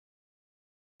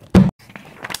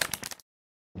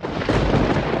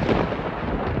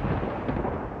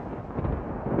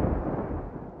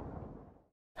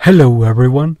Hello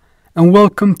everyone, and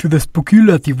welcome to the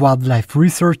Speculative Wildlife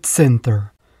Research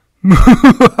Center.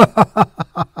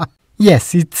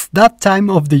 Yes, it's that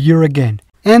time of the year again,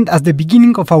 and at the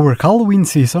beginning of our Halloween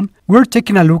season, we're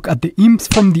taking a look at the imps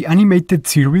from the animated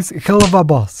series Helluva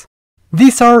Boss.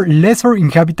 These are lesser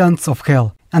inhabitants of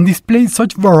Hell, and display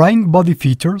such varying body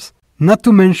features, not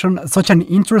to mention such an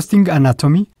interesting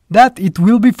anatomy, that it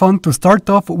will be fun to start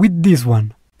off with this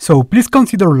one. So please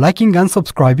consider liking and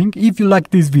subscribing if you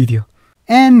like this video.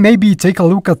 And maybe take a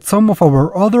look at some of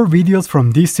our other videos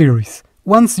from this series,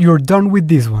 once you're done with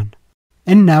this one.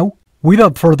 And now,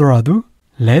 without further ado,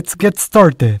 let's get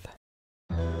started!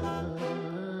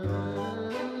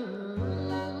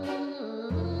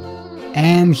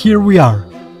 And here we are,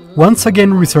 once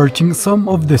again researching some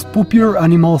of the spookier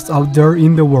animals out there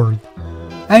in the world.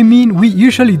 I mean, we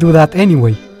usually do that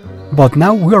anyway, but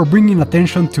now we are bringing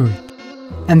attention to it.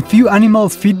 And few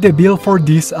animals fit the bill for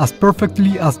this as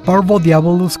perfectly as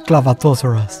Parvodiabolus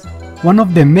clavatosaurus, one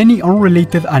of the many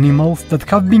unrelated animals that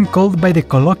have been called by the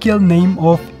colloquial name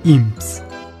of imps.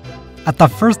 At a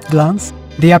first glance,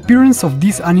 the appearance of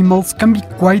these animals can be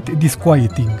quite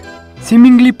disquieting,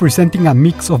 seemingly presenting a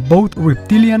mix of both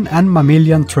reptilian and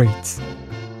mammalian traits.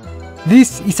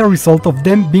 This is a result of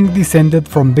them being descended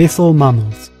from basal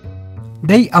mammals.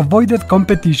 They avoided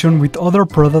competition with other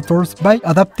predators by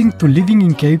adapting to living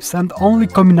in caves and only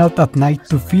coming out at night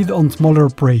to feed on smaller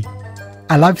prey,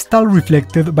 a lifestyle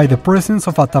reflected by the presence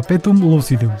of a tapetum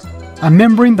lucidum, a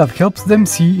membrane that helps them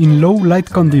see in low light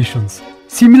conditions,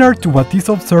 similar to what is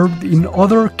observed in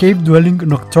other cave-dwelling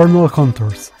nocturnal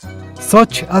hunters,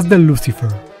 such as the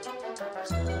lucifer.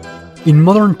 In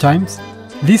modern times,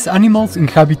 these animals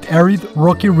inhabit arid,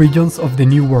 rocky regions of the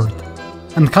New World,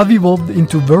 and have evolved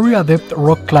into very adept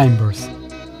rock climbers.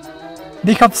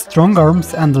 They have strong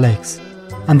arms and legs,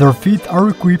 and their feet are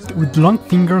equipped with long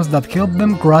fingers that help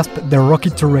them grasp the rocky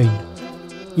terrain,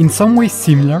 in some ways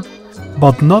similar,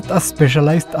 but not as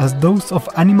specialized as those of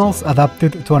animals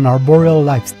adapted to an arboreal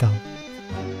lifestyle.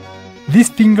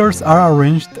 These fingers are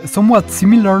arranged somewhat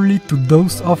similarly to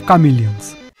those of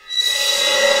chameleons,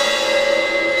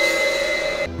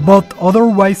 but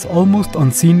otherwise almost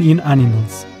unseen in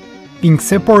animals, being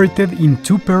separated in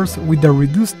two pairs with the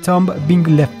reduced thumb being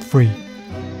left free.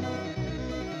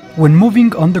 When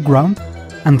moving on the ground,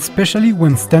 and especially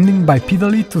when standing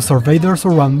bipedally to survey their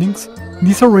surroundings,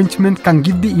 this arrangement can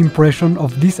give the impression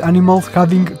of these animals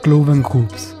having cloven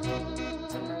hooves.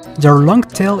 Their long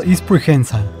tail is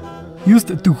prehensile,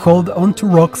 used to hold onto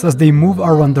rocks as they move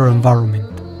around their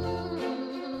environment.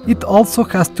 It also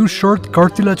has two short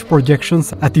cartilage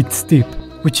projections at its tip,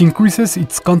 which increases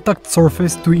its contact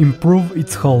surface to improve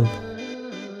its hold.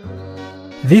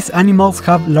 These animals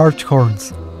have large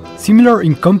horns, similar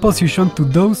in composition to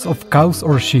those of cows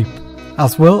or sheep,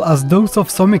 as well as those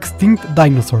of some extinct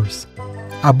dinosaurs,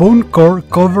 a bone core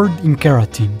covered in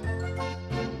keratin.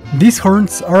 These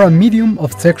horns are a medium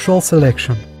of sexual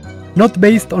selection, not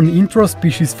based on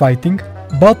intra-species fighting,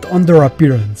 but on their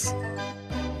appearance.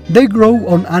 They grow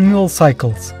on annual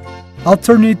cycles,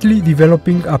 alternately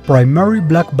developing a primary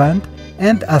black band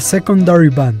and a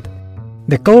secondary band,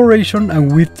 the coloration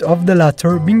and width of the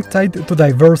latter being tied to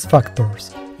diverse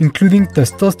factors, including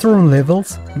testosterone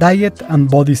levels, diet,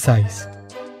 and body size.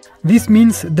 This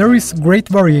means there is great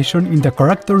variation in the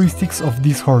characteristics of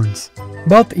these horns,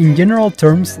 but in general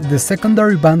terms the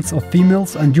secondary bands of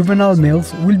females and juvenile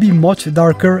males will be much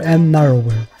darker and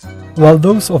narrower, while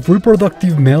those of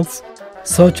reproductive males,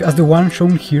 such as the one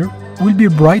shown here, will be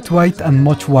bright white and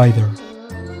much wider.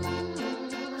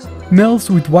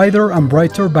 Males with wider and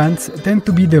brighter bands tend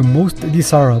to be the most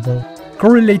desirable,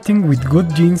 correlating with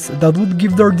good genes that would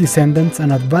give their descendants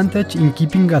an advantage in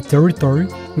keeping a territory,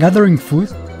 gathering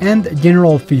food, and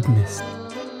general fitness.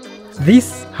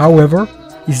 This, however,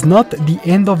 is not the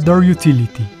end of their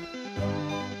utility.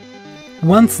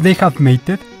 Once they have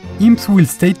mated, imps will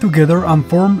stay together and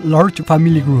form large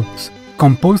family groups,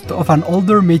 composed of an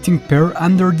older mating pair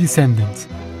and their descendants,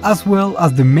 as well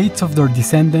as the mates of their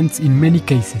descendants in many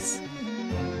cases.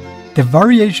 The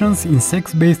variations in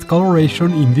sex-based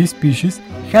coloration in this species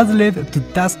has led to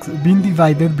tasks being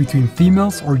divided between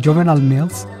females or juvenile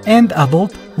males and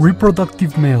adult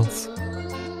reproductive males.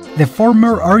 The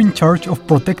former are in charge of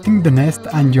protecting the nest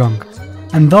and young,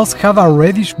 and thus have a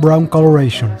reddish-brown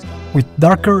coloration, with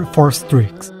darker fur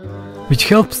streaks, which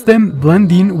helps them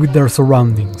blend in with their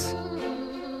surroundings.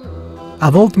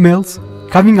 Adult males,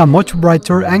 having a much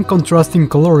brighter and contrasting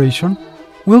coloration,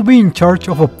 will be in charge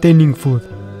of obtaining food.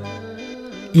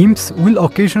 Imps will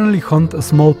occasionally hunt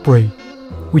small prey,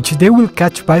 which they will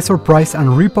catch by surprise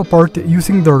and rip apart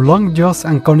using their long jaws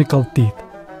and conical teeth.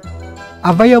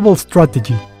 A viable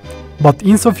strategy, but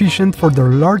insufficient for their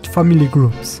large family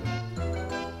groups.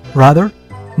 Rather,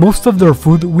 most of their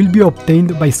food will be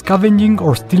obtained by scavenging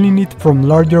or stealing it from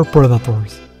larger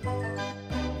predators.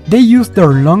 They use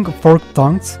their long forked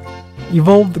tongues,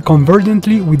 evolved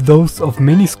convergently with those of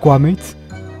many squamates,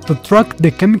 to track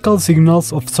the chemical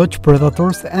signals of such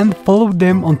predators and follow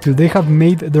them until they have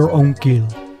made their own kill.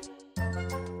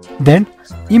 Then,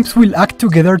 imps will act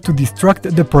together to distract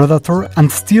the predator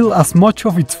and steal as much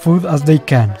of its food as they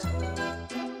can.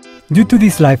 Due to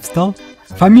this lifestyle,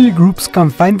 family groups can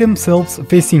find themselves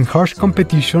facing harsh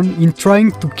competition in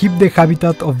trying to keep the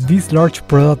habitat of these large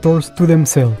predators to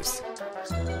themselves.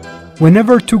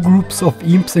 Whenever two groups of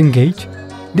imps engage,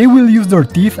 they will use their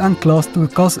teeth and claws to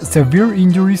cause severe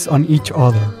injuries on each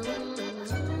other.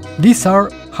 These are,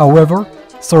 however,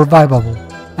 survivable,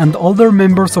 and older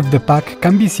members of the pack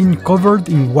can be seen covered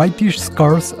in whitish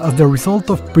scars as the result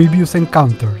of previous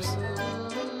encounters.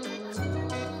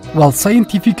 While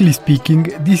scientifically speaking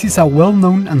this is a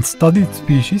well-known and studied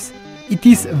species, it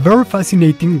is very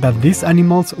fascinating that these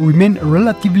animals remain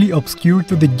relatively obscure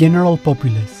to the general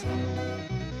populace.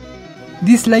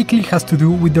 This likely has to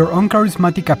do with their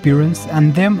uncharismatic appearance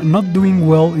and them not doing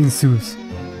well in zoos,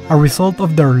 a result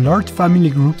of their large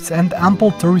family groups and ample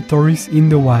territories in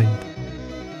the wild.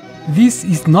 This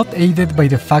is not aided by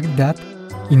the fact that,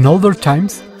 in older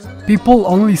times, people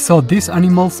only saw these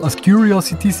animals as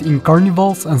curiosities in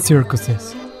carnivals and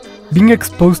circuses, being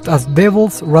exposed as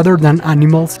devils rather than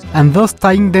animals and thus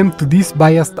tying them to this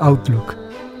biased outlook,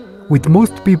 with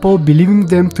most people believing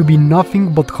them to be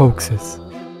nothing but hoaxes.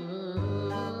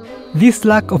 This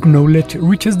lack of knowledge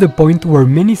reaches the point where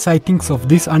many sightings of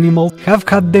these animals have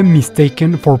had them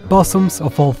mistaken for possums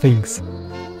of all things,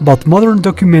 but modern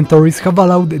documentaries have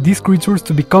allowed these creatures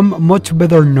to become much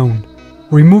better known,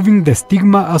 removing the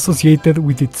stigma associated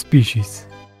with its species.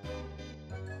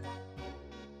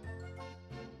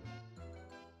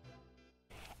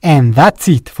 And that's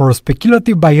it for a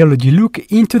speculative biology look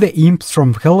into the imps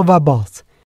from Helluva Boss.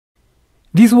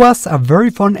 This was a very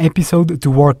fun episode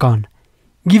to work on,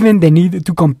 given the need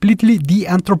to completely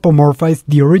de-anthropomorphize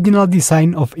the original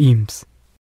design of imps.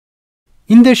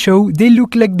 In the show, they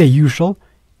look like the usual,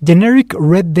 generic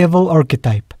red devil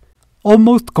archetype,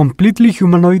 almost completely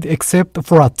humanoid except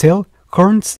for a tail,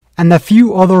 horns, and a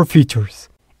few other features.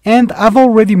 And I've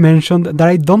already mentioned that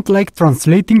I don't like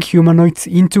translating humanoids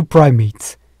into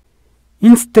primates.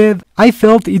 Instead, I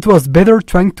felt it was better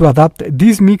trying to adapt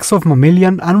this mix of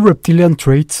mammalian and reptilian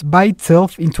traits by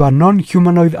itself into a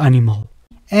non-humanoid animal.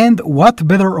 And what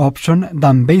better option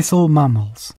than basal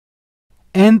mammals?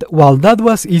 And while that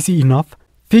was easy enough,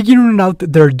 figuring out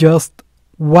their just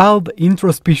wild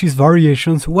intraspecies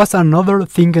variations was another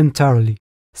thing entirely,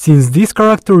 since these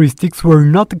characteristics were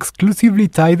not exclusively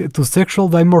tied to sexual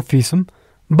dimorphism,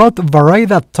 but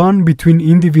varied a ton between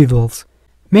individuals,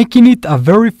 making it a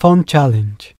very fun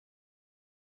challenge.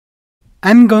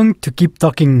 I'm going to keep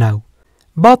talking now,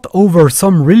 but over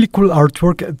some really cool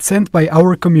artwork sent by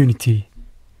our community.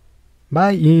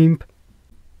 Bye, Imp!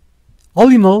 All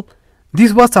in all,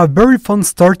 this was a very fun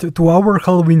start to our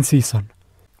Halloween season,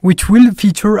 which will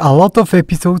feature a lot of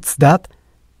episodes that,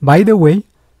 by the way,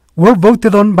 were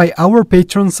voted on by our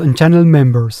patrons and channel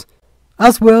members,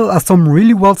 as well as some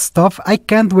really wild stuff I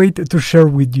can't wait to share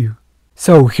with you.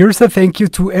 So here's a thank you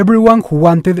to everyone who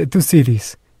wanted to see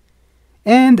this,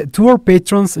 and to our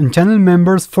patrons and channel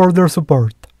members for their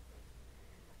support.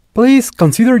 Please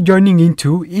consider joining in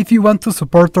too if you want to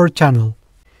support our channel,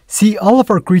 see all of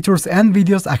our creatures and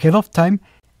videos ahead of time,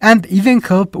 and even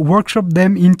help workshop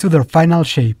them into their final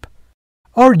shape.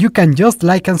 Or you can just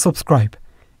like and subscribe.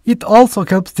 It also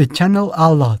helps the channel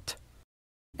a lot.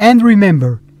 And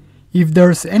remember, if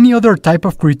there's any other type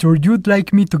of creature you'd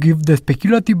like me to give the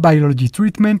speculative biology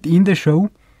treatment in the show,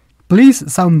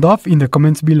 please sound off in the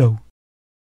comments below.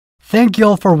 Thank you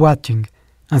all for watching,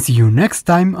 and see you next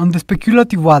time on the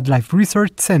Speculative Wildlife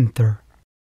Research Center.